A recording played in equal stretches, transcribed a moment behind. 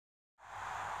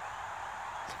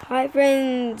Hi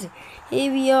friends,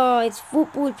 here we are. It's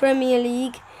Football Premier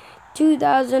League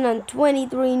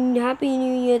 2023. Happy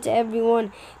New Year to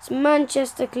everyone. It's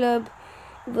Manchester Club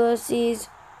versus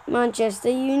Manchester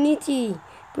Unity.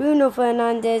 Bruno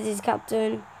Fernandes is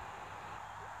captain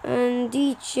and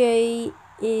DJ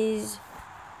is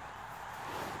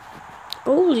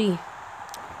goalie.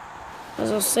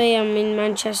 As I say, I'm in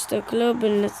Manchester Club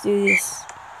and let's do this.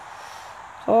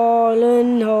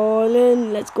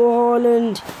 Haaland, let's go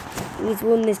Haaland. We've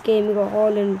won this game, we got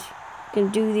Haaland. We can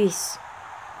do this.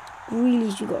 Really,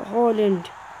 you got Haaland.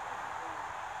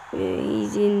 Yeah,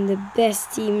 he's in the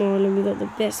best team, Haaland. We got the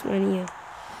best man here.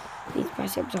 Need to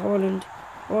pass it up to Haaland.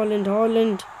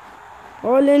 Haaland.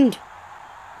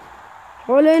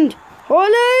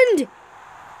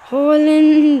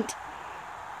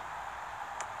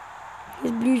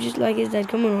 He's blue just like his dad.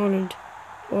 Come on,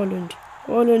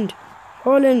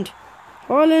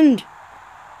 Haaland.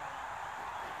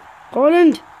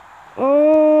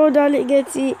 Oh, Dalit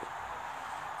gets it.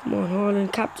 Come on,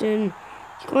 Haaland, captain.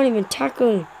 You can't even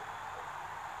tackle.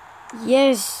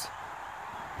 Yes.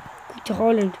 Quick to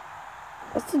Haaland.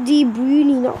 That's the De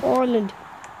Bruyne, not Haaland.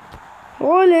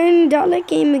 Dalit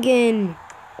came again.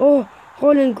 Oh,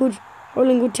 Haaland, good.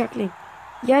 Good tackling.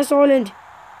 Yes, Haaland.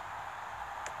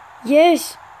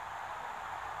 Yes.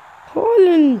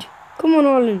 Haaland. Come on,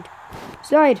 Haaland.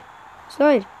 Slide.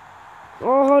 Oh,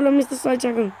 Haaland missed the slide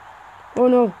tackle. Oh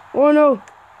no. No.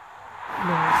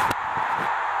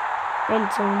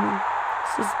 Anthony.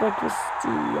 Suspect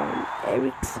Christian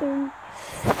Eriksen.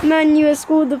 MANU has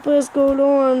scored the first goal.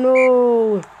 Oh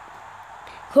no.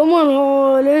 Come on,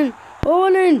 Haaland.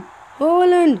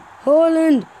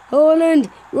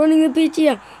 Running the pitch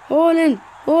here. Haaland.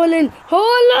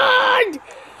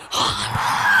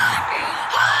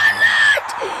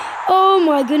 Oh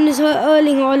my goodness,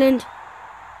 Erling Haaland.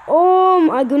 Oh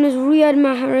my goodness, Riyad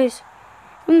Mahrez.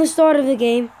 From the start of the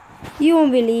game, you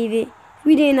won't believe it,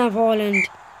 we didn't have Haaland.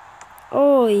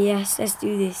 Oh yes, let's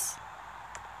do this.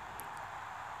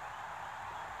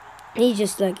 He's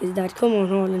just like his dad. Come on,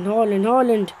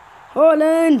 Haaland.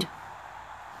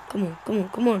 Come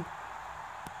on.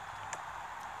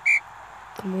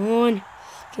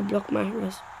 Okay, block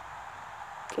Mahrez.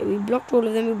 Okay, we blocked all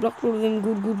of them.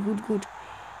 Good.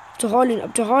 Up to Haaland.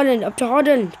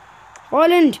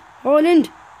 Haaland.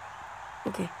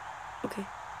 Okay.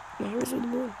 Mahrez with the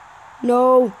ball.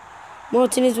 No.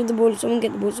 Martinez with the ball. Someone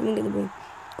get the ball.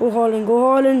 Go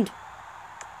Haaland.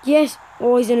 Yes.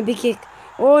 Oh, he's in a big kick.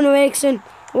 Oh no, Eriksen.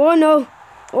 Oh no.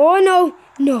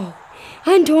 No.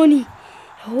 Anthony.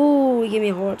 Oh, he gave me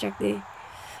a heart attack there.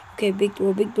 Okay, big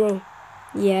throw.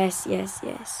 Yes. We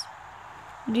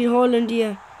need Haaland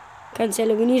here.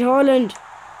 Cancelo, we need Haaland.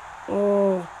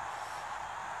 Oh.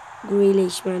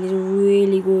 Grealish, man, is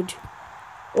really good.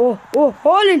 Oh,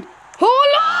 Haaland!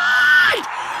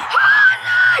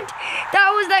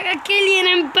 That was like a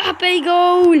Kylian Mbappe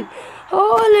goal.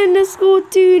 Haaland has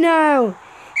scored 2 now.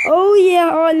 Oh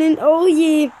yeah, Haaland. Oh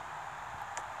yeah.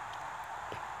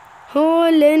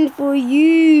 Haaland for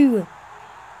you.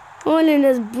 Haaland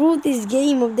has brought this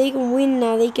game up. They can win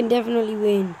now. They can definitely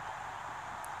win.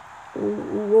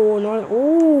 Oh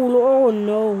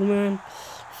no, man.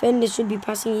 Defenders should be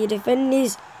passing here.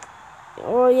 Defenders.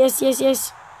 Oh, yes.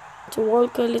 To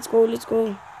Walker. Let's go.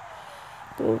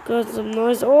 Walker, some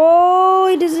noise. Oh,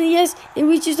 it is. Yes, it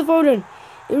reaches the Foden.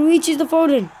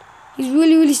 He's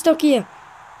really stuck here.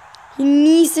 He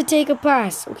needs to take a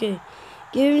pass. Okay.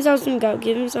 Give himself some gap.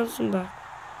 Give himself some gap.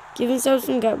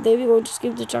 There we go. Just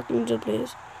give the tackling to the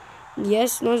players.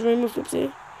 Yes, nice rainbow flips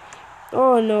here.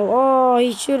 Oh, no. Oh,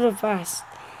 he should have passed.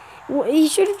 He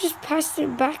should have just passed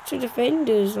it back to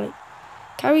defenders. Like,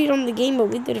 carried on the game, but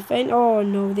with the defend. Oh,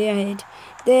 no. They're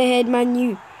ahead,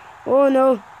 MANU. Oh,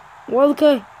 no.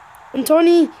 Walker.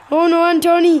 Anthony. Oh, no,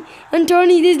 Anthony.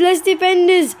 There's less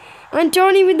defenders.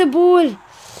 Anthony with the ball.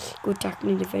 Good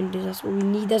tackling defenders. That's what we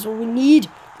need.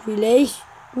 Grealish.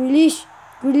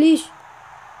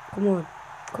 Come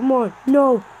on.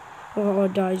 No. Oh,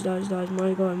 dies.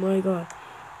 My God.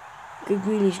 Okay,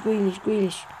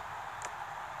 Grealish.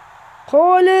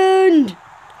 Haaland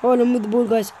with the ball,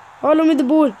 guys. Haaland with the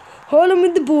ball.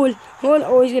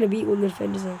 Oh, he's going to beat all the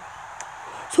defenders now.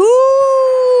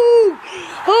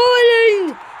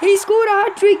 Haaland! He scored a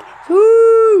hat-trick.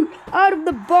 Out of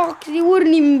the box. You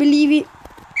wouldn't even believe it.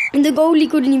 And the goalie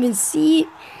couldn't even see it.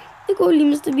 The goalie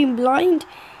must have been blind.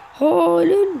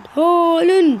 Haaland. Oh,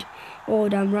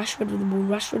 damn. Rashford with the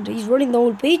ball. He's running the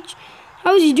whole pitch.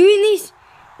 How is he doing this?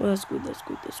 Oh, that's good.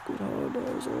 Oh,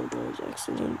 doors.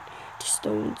 Excellent.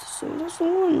 Stones. That's the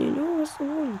one,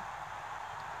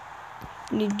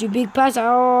 Need to do big pass.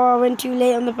 Oh, I went too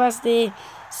late on the pass there.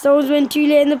 Stones went too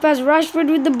late in the pass. Rashford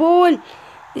with the ball.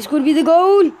 This could be the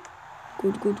goal.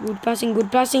 Good passing,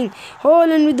 good passing.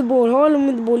 Haaland with the ball. Haaland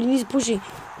with the ball. He needs to push it.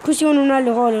 Cristiano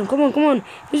Ronaldo, Haaland. Come on.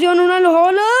 Cristiano Ronaldo,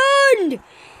 Haaland.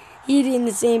 He did in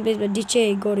the same place, but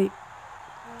Diche got it.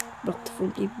 Block the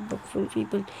front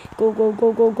people. Go.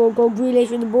 Grealish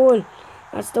with the ball.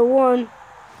 That's the one.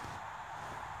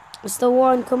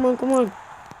 Come on.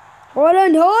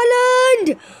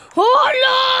 Haaland.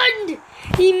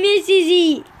 He misses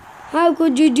it. How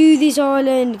could you do this,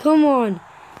 Haaland? Come on.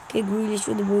 Okay, Grealish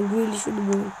with the ball.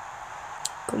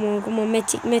 Come on,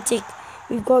 Metic.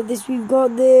 We've got this.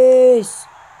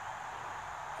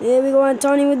 There we go,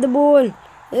 Antony with the ball.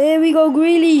 There we go,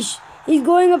 Grealish. He's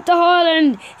going up to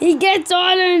Haaland. He gets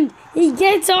Haaland.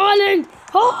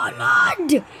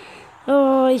 Haaland!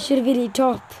 Oh, he should have hit it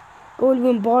top. Goal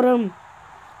went bottom.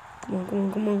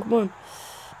 Come on.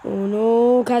 Oh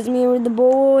no, Casemiro with the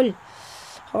ball.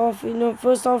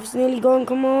 First half is nearly gone.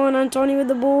 Come on, Antony with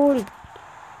the ball.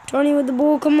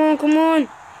 Come on.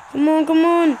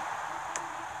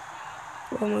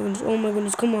 Oh my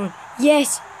goodness, come on.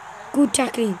 Yes, good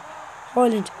tackling.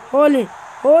 Haaland.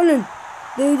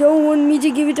 They don't want me to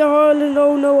give it to Haaland.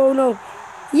 Oh no.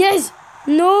 Yes.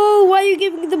 No, why are you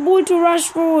giving the ball to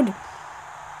Rashford?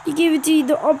 You give it to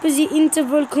the opposite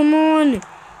interval. Come on.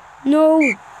 No.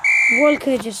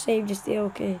 Walker just saved us there.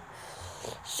 Okay.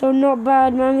 So not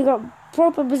bad, man. We got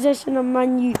proper possession of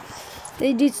MANU.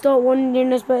 They did start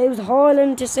wondering us, but it was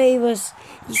Haaland to save us.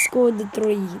 He scored the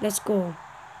 3. Let's go.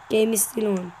 Game is still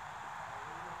on.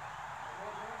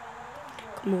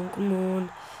 Come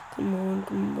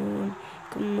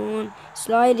on.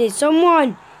 Slide it.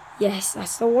 Someone. Yes,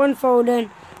 that's the one, Foden.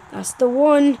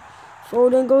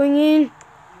 Foden going in.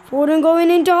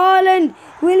 Into Haaland.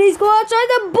 Will he score outside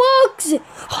the box?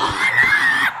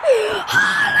 Haaland.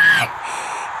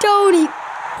 Tony.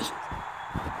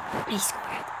 He scored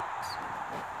out the box.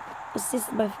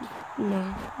 Assist by... No.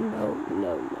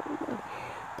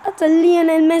 That's a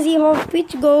Lionel Messi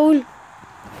half-pitch goal.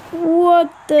 What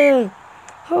the...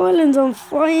 Haaland's on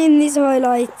fire in these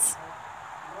highlights.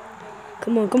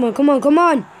 Come on.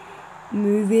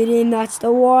 Move it in, that's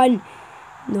the one.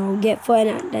 No, get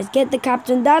Ferdinand. Let's get the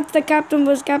captain. That's the captain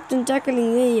versus captain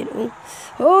tackling there, you know.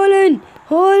 Haaland.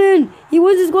 He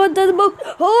wants to score to the box.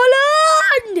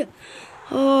 Haaland!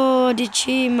 Oh, did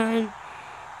she, man.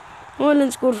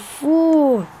 Haaland scored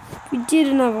 4. We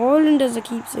didn't have Haaland, as I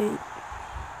keep saying.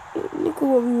 Look at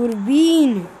what we would have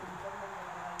been.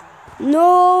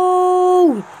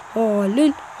 No!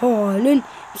 Haaland.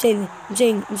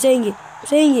 I'm saying it.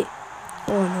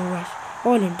 Oh no, Rash.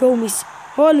 Haaland, don't miss.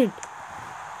 Haaland.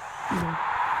 No.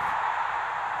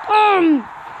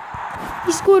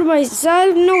 He scored by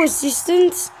himself, no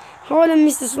assistance. Haaland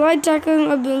missed the slide tackle.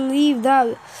 I believe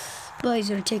that. But he's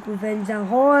gonna take revenge now.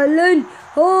 Haaland.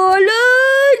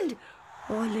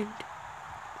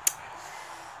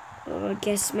 Oh, I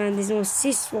guess, man, there's no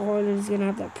assist for Haaland. He's gonna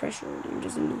have that pressure on him,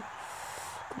 doesn't he?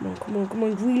 Come on.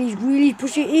 Grealish,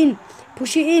 push it in.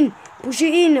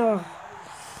 Oh.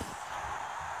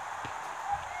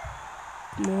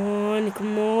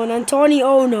 Come on, Antony.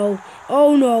 Oh no.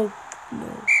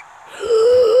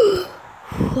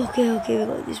 Okay, we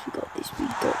got this. He's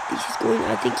going.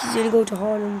 I think he's gonna go to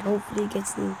Haaland. Hopefully he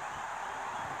gets there.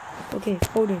 Okay,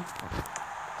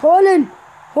 Haaland!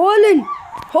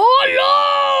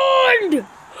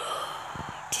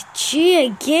 Did she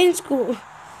again score?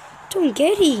 Don't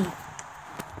get it.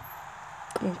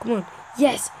 Come on.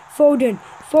 Yes, Foden.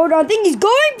 I think he's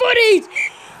going for it.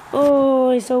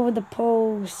 Oh, it's over the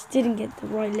post. Didn't get the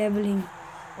right leveling.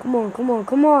 Come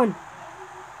on.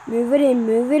 Move it in.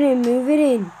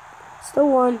 It's the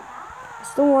one.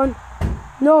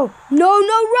 No,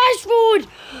 Rashford.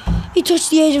 He touched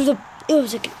the edge of the... It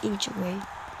was like an inch away.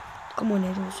 Come on,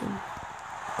 Ederson.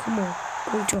 Come on.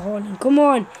 Go to Haaland.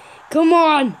 Come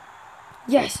on.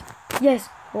 Yes.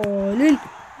 Haaland.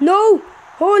 No.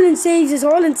 Haaland saves us.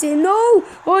 No.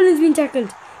 Haaland's been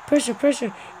tackled.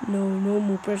 Pressure. No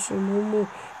more pressure. No more.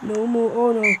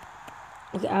 Oh no.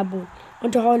 Okay, Abu.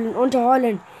 Onto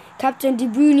Haaland. Captain De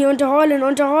Bruyne onto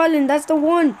Haaland. That's the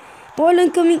one.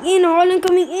 Haaland coming in.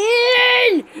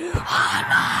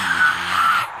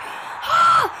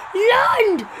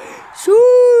 Haaland!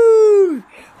 Shoot!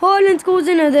 Haaland scores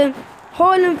another.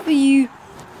 Haaland for you.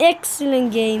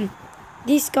 Excellent game.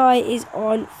 This guy is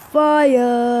on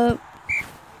fire.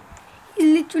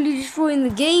 He's literally destroying the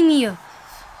game here.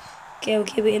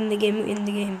 Okay, we're in the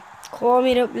game. Calm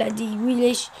it up, laddie.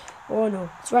 Grealish. Oh no,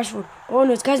 it's Rashford. Oh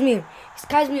no, it's Casemiro.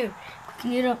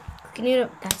 Cooking it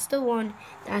up. That's the one.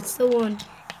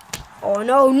 Oh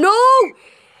no.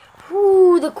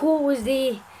 Ooh, the call was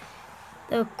there.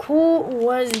 The court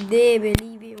was there,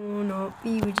 believe it or not.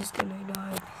 We were just gonna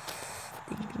die.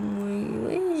 Thinking,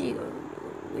 where is he gonna go?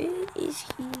 Where is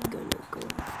he gonna go?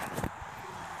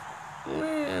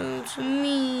 Well, to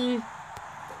me.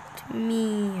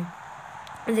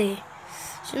 There.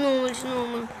 It's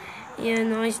normal. Yeah,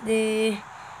 nice there.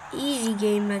 Easy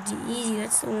game, lads. Easy.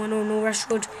 That's the one. Oh no,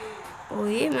 Rashford. Oh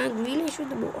yeah, man. Grealish with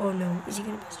the ball. Oh no. Is he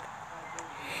gonna pass it?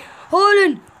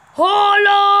 Haaland!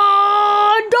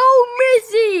 Don't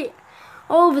miss it!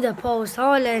 Over the post,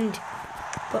 Haaland.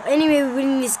 But anyway, we're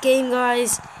winning this game,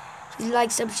 guys. Please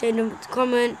like, subscribe, and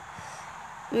comment.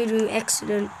 We're doing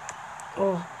excellent.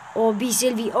 Oh, B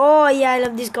Sylvie. Oh yeah, I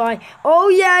love this guy. Oh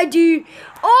yeah, I do.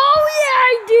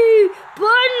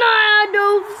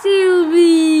 Bernardo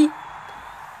Sylvie.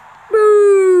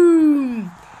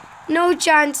 Boom. No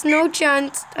chance.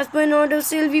 That's Bernardo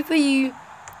Sylvie for you.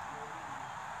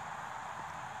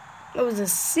 That was a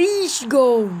siege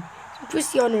goal.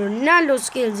 Cristiano Ronaldo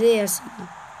skills there, I see.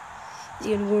 He's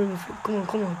gonna go in.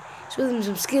 Come on. Show them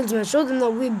some skills, man. Show them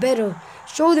that we're better.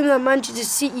 Show them that Manchester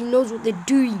City knows what they're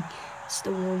doing. It's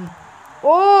the one.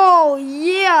 Oh,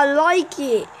 yeah, I like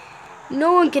it.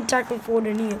 No one can tackle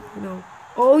Foden here. No.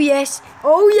 Oh, yes.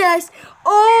 Oh,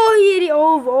 he hit it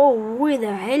over. Oh, where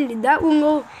the hell did that one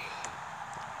go?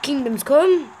 Kingdoms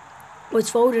come. Oh,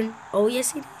 it's Foden. Oh,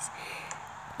 yes, it is.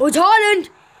 Oh, it's Haaland.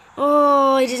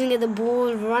 Oh, he doesn't get the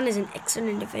ball. Varane is an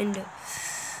excellent defender.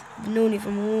 I've known it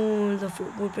from all the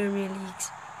football Premier Leagues.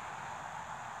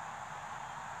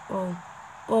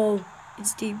 Oh,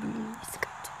 it's deep. It's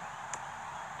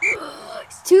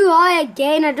It's too high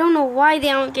again. I don't know why they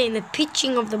aren't getting the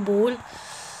pitching of the ball.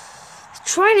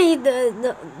 Trying to hit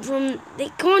they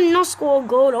can't not score a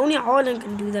goal. Only Haaland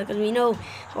can do that because we know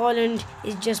Haaland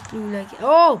is just blue like it.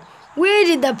 Oh, where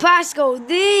did the pass go?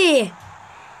 There.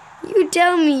 You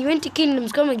tell me. You went to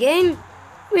Kingdoms Come again? You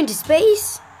went to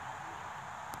space?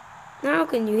 How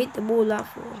can you hit the ball that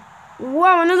far?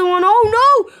 Wow, another one. Oh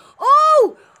no!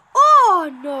 Oh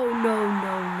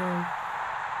no.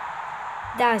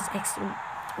 That's excellent.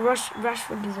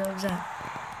 Rashford deserves that.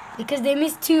 Because they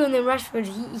missed two and then Rashford,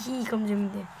 he comes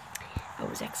in there. That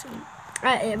was excellent.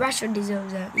 Rashford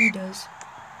deserves that. He does.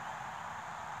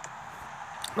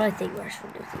 I think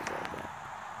Rashford does deserve that.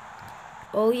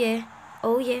 Oh yeah.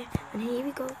 And here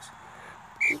he goes.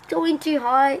 He's going too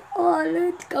high.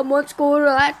 Oh, come on, score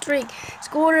a hat-trick.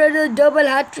 Score a double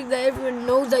hat-trick that everyone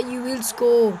knows that you will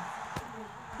score.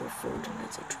 Oh, Foden,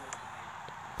 that's a try.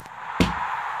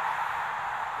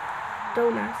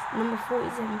 Don't ask. Number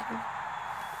 47.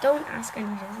 Don't ask and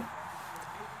he doesn't.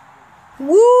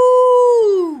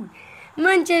 Woo!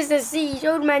 Manchester City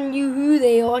showed MANU who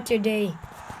they are today.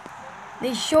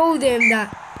 They show them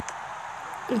that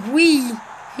we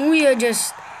are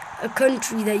just a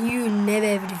country that you never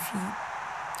ever defeat.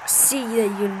 A city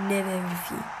that you'll never ever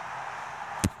defeat.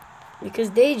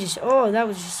 Because they just, that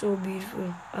was just so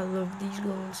beautiful. I love these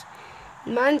goals.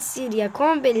 Man City, I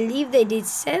can't believe they did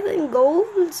 7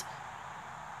 goals.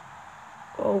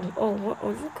 Oh,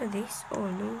 look at this. Oh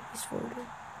no, it's Foden.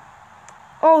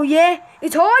 Oh yeah,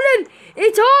 it's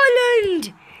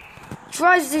Haaland!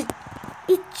 Tries to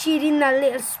itch it in that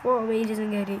little spot, but he doesn't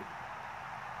get it.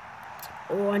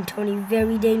 Oh, Anthony,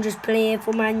 very dangerous player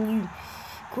for MANU.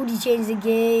 Could he change the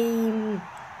game?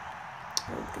 I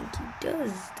don't think he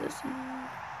does he?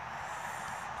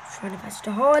 Trying to pass to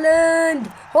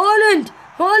Haaland!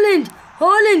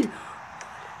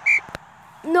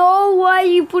 No, why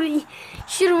you put it?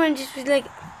 Should have went just with like,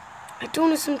 I don't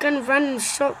know, some kind of random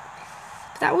shot.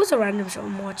 But that was a random shot.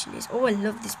 I'm watching this. Oh, I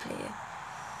love this player.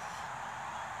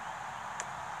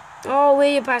 Oh, where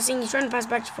you passing? He's trying to pass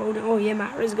back to Foden. Oh yeah,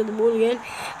 Mahrez got the ball again.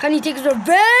 Can he take his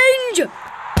revenge?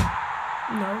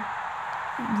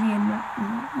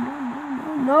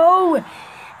 No.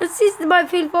 Assisted by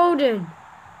Phil Foden.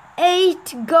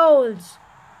 8 goals.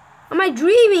 Am I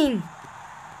dreaming?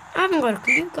 I haven't got a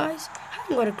clue, guys.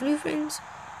 Friends.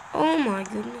 Oh my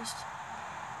goodness.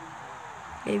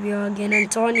 Here we are again,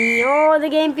 Anthony. Oh, the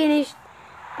game finished.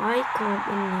 I can't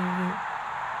believe it.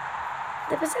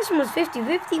 The possession was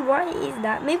 50-50. Why is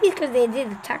that? Maybe it's because they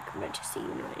did attack Manchester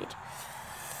United.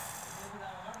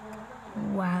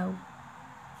 Wow.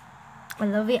 I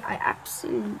love it. I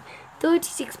absolutely...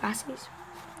 36 passes.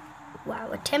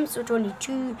 Wow. Attempts were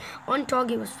 22. On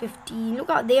target was 15. Look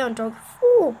out there on target.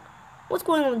 4. What's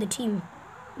going on with the team?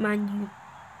 MANU.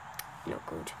 Not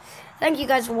good. Thank you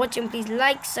guys for watching. Please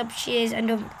like, sub, shares, and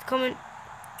don't comment.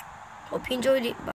 Hope you enjoyed it. Bye.